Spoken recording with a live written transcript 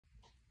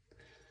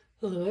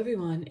Hello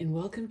everyone and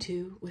welcome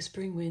to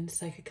Whispering Wind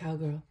Psychic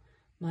Cowgirl.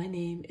 My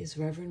name is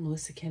Reverend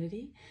Melissa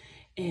Kennedy,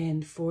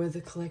 and for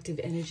the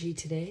collective energy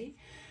today,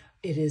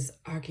 it is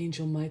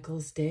Archangel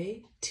Michael's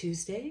day,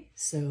 Tuesday.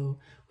 So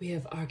we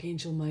have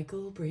Archangel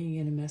Michael bringing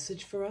in a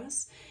message for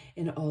us,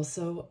 and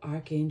also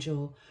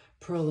Archangel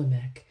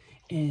Purlimiek.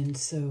 And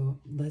so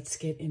let's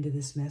get into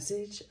this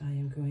message. I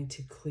am going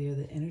to clear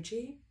the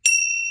energy.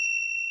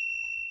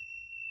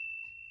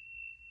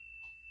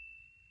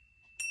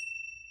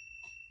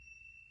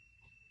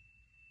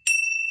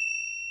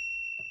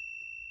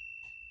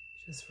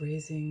 Just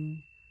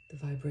raising the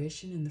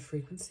vibration and the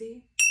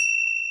frequency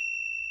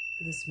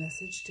for this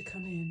message to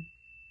come in.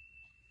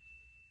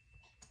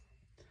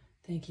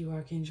 Thank you,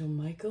 Archangel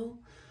Michael.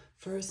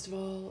 First of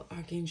all,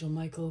 Archangel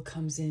Michael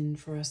comes in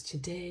for us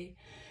today.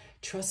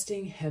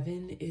 Trusting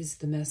heaven is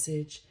the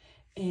message.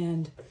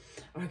 And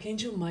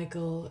Archangel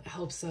Michael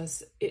helps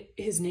us.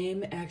 His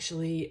name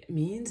actually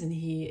means, and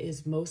he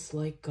is most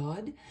like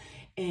God.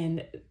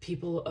 And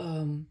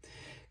people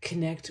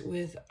connect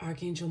with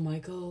Archangel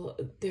Michael.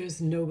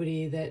 There's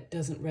nobody that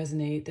doesn't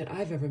resonate that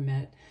I've ever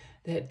met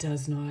that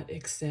does not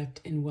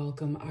accept and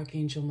welcome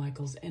Archangel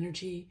Michael's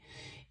energy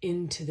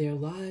into their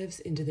lives,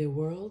 into their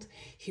world.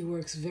 He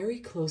works very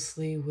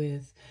closely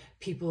with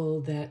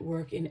people that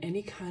work in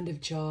any kind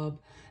of job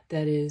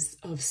that is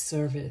of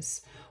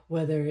service,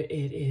 whether it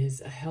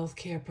is a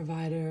healthcare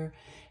provider,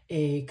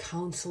 a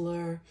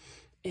counselor,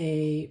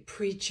 a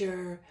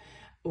preacher,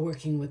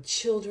 working with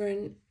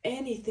children,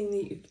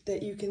 anything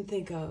that you can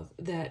think of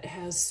that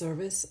has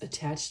service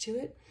attached to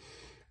it.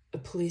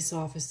 Police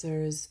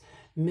officers,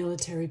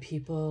 military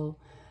people,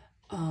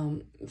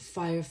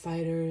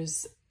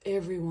 firefighters,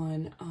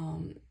 everyone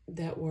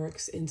that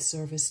works in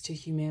service to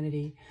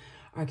humanity.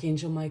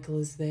 Archangel Michael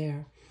is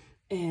there,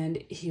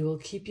 and he will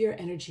keep your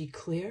energy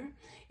clear.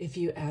 If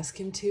you ask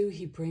him to,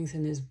 he brings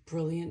in his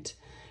brilliant,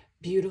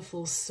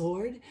 beautiful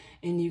sword,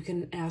 and you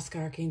can ask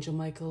Archangel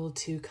Michael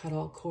to cut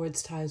all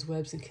cords, ties,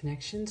 webs, and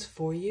connections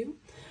for you,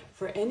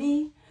 for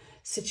any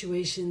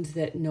situations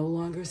that no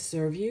longer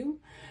serve you,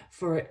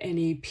 for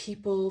any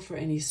people, for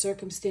any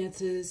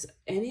circumstances,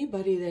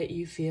 anybody that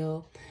you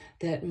feel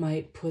that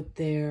might put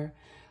their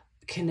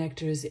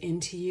connectors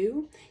into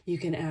you. You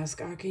can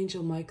ask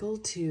Archangel Michael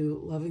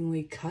to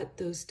lovingly cut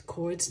those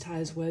cords,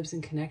 ties, webs,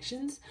 and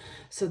connections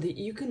so that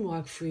you can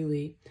walk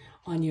freely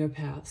on your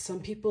path. Some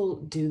people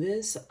do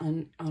this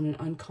on an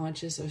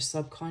unconscious or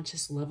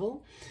subconscious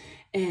level,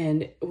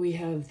 and we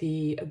have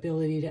the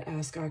ability to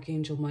ask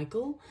Archangel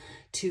Michael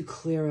to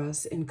clear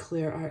us and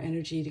clear our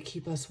energy to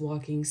keep us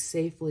walking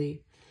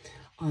safely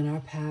on our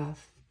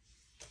path.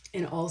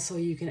 And also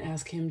you can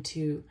ask him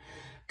to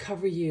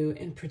cover you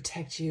and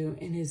protect you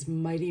in his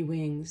mighty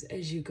wings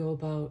as you go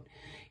about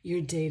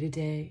your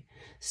day-to-day.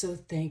 So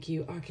thank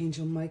you,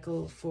 Archangel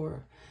Michael,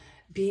 for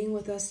being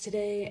with us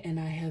today. And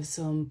I have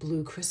some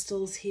blue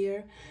crystals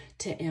here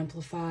to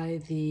amplify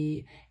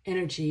the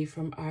energy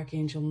from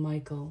Archangel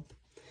Michael.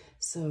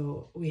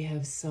 So we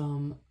have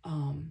some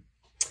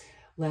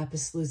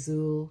lapis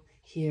lazuli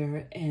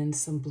here and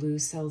some blue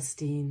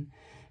celestine.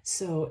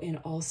 So, and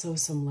also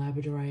some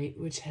labradorite,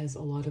 which has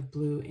a lot of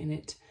blue in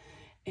it.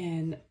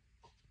 And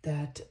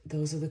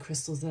those are the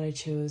crystals that I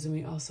chose. And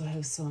we also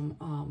have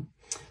some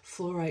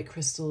fluorite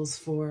crystals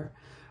for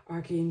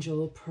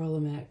Archangel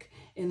Purlimiek.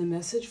 And the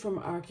message from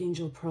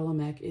Archangel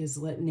Purlimiek is,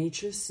 let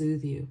nature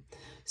soothe you.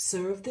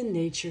 Serve the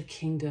nature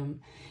kingdom.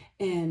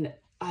 And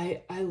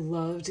I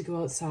love to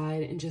go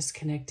outside and just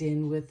connect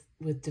in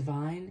with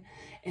divine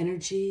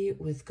energy,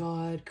 with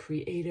God,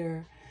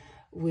 Creator,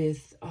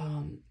 with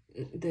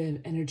the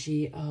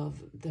energy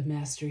of the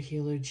Master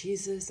Healer,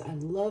 Jesus. I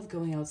love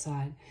going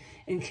outside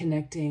and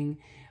connecting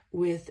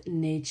with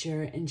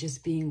nature and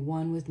just being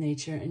one with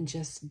nature and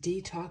just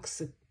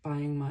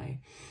detoxifying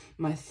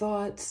my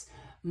thoughts,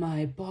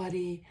 my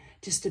body,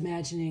 just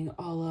imagining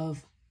all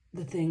of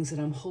the things that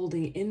I'm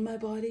holding in my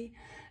body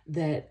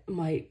that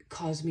might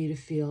cause me to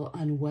feel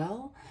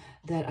unwell,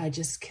 that I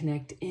just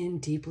connect in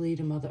deeply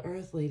to Mother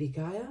Earth, Lady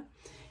Gaia.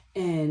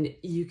 And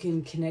you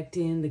can connect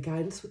in, the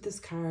guidance with this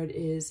card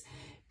is,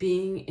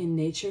 being in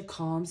nature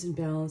calms and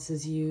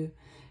balances you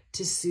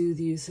to soothe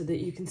you so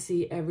that you can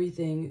see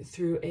everything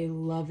through a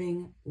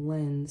loving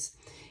lens.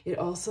 It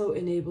also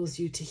enables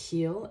you to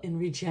heal and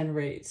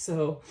regenerate.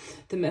 So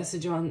the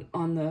message in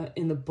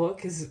the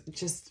book is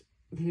just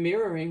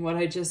mirroring what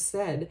I just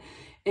said.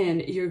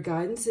 And your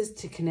guidance is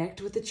to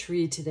connect with a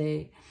tree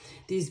today.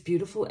 These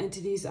beautiful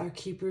entities are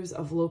keepers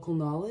of local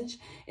knowledge,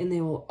 and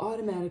they will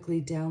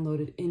automatically download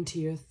it into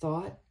your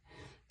thought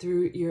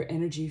through your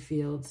energy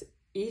fields.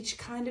 Each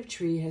kind of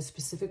tree has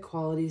specific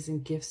qualities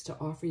and gifts to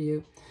offer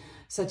you,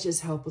 such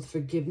as help with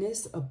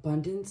forgiveness,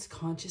 abundance,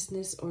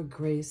 consciousness, or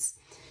grace.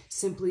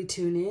 Simply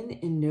tune in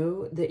and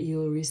know that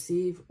you'll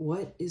receive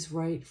what is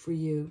right for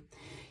you.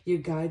 Your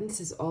guidance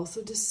is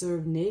also to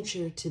serve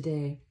nature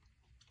today.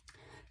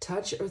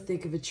 Touch or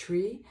think of a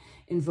tree,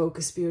 invoke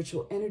a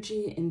spiritual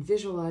energy, and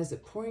visualize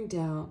it pouring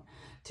down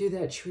through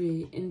that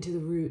tree into the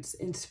roots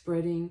and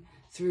spreading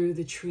through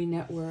the tree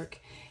network.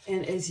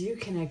 And as you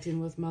connect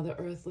in with Mother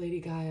Earth, Lady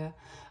Gaia,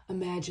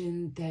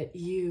 imagine that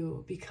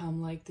you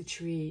become like the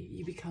tree.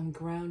 You become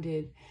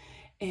grounded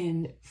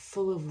and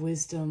full of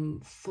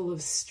wisdom, full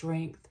of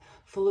strength,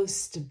 full of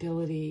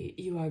stability.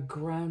 You are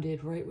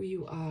grounded right where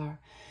you are,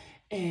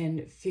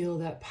 and feel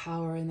that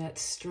power and that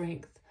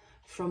strength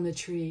from the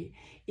tree.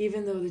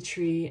 Even though the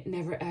tree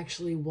never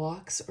actually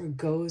walks or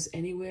goes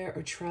anywhere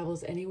or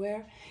travels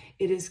anywhere,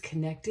 it is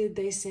connected,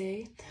 they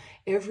say.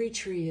 Every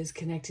tree is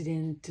connected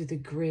in through the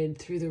grid,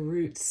 through the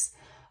roots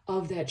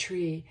of that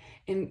tree,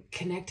 and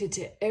connected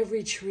to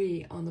every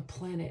tree on the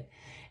planet.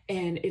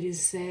 And it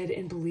is said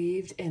and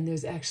believed, and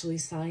there's actually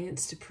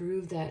science to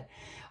prove that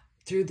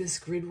through this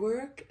grid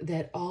work,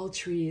 that all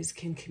trees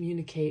can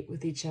communicate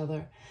with each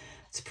other.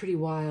 It's pretty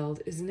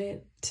wild, isn't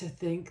it, to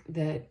think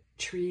that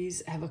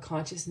trees have a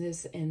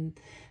consciousness and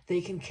they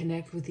can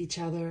connect with each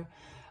other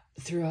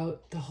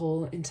throughout the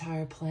whole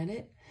entire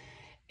planet.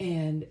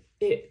 And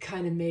it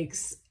kind of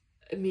makes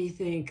me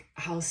think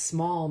how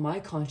small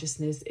my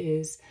consciousness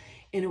is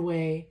in a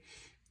way,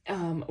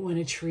 when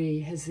a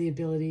tree has the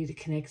ability to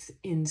connect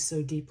in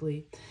so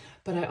deeply.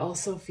 But I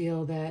also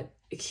feel that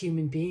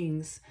human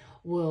beings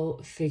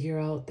will figure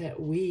out that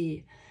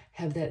we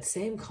have that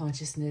same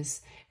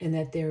consciousness, and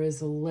that there is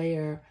a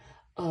layer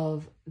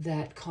of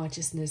that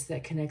consciousness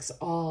that connects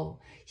all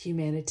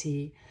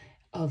humanity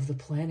of the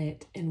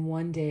planet. And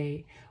one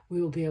day we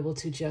will be able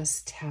to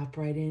just tap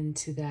right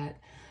into that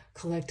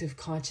collective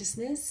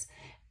consciousness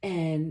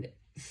and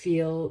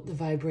feel the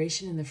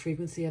vibration and the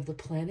frequency of the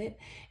planet,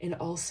 and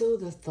also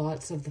the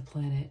thoughts of the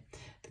planet,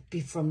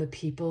 from the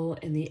people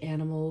and the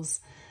animals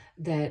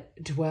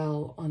that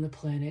dwell on the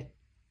planet.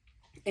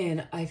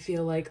 And I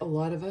feel like a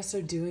lot of us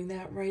are doing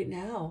that right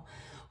now.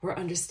 We're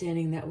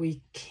understanding that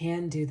we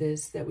can do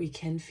this, that we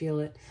can feel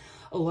it.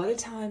 A lot of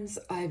times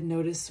I've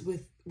noticed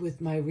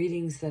with my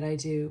readings that I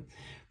do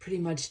pretty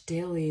much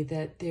daily,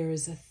 that there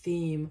is a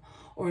theme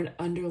or an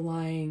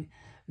underlying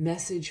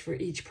message for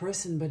each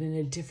person, but in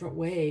a different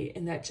way.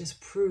 And that just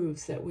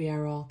proves that we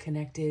are all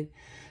connected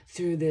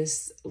through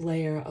this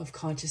layer of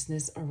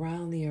consciousness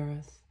around the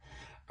earth,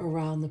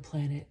 around the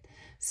planet.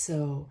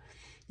 So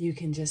you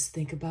can just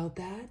think about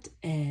that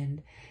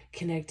and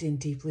connect in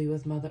deeply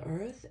with Mother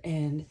Earth,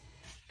 and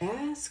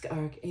ask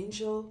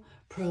Archangel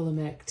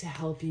Purlimiek to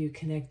help you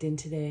connect in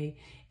today,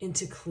 and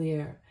to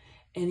clear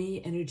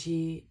any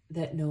energy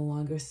that no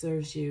longer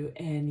serves you.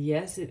 And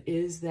yes, it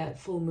is that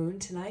full moon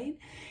tonight,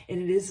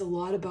 and it is a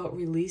lot about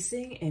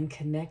releasing and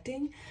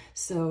connecting.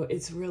 So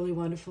it's really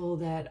wonderful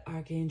that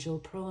Archangel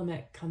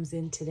Purlimiek comes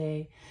in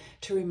today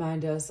to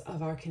remind us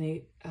of our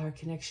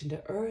connection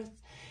to Earth,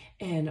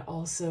 and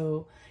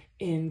also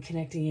in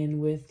connecting in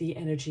with the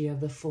energy of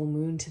the full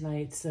moon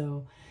tonight.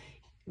 So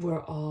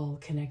we're all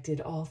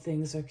connected. All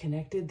things are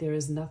connected. There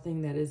is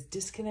nothing that is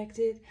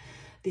disconnected.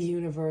 The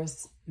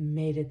universe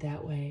made it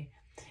that way.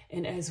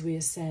 And as we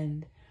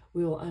ascend,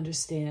 we will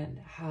understand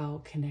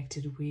how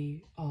connected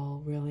we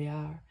all really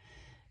are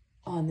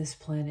on this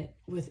planet,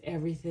 with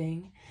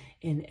everything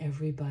and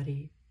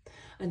everybody.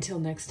 Until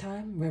next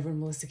time,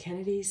 Reverend Melissa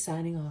Kennedy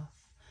signing off.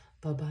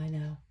 Bye-bye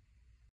now.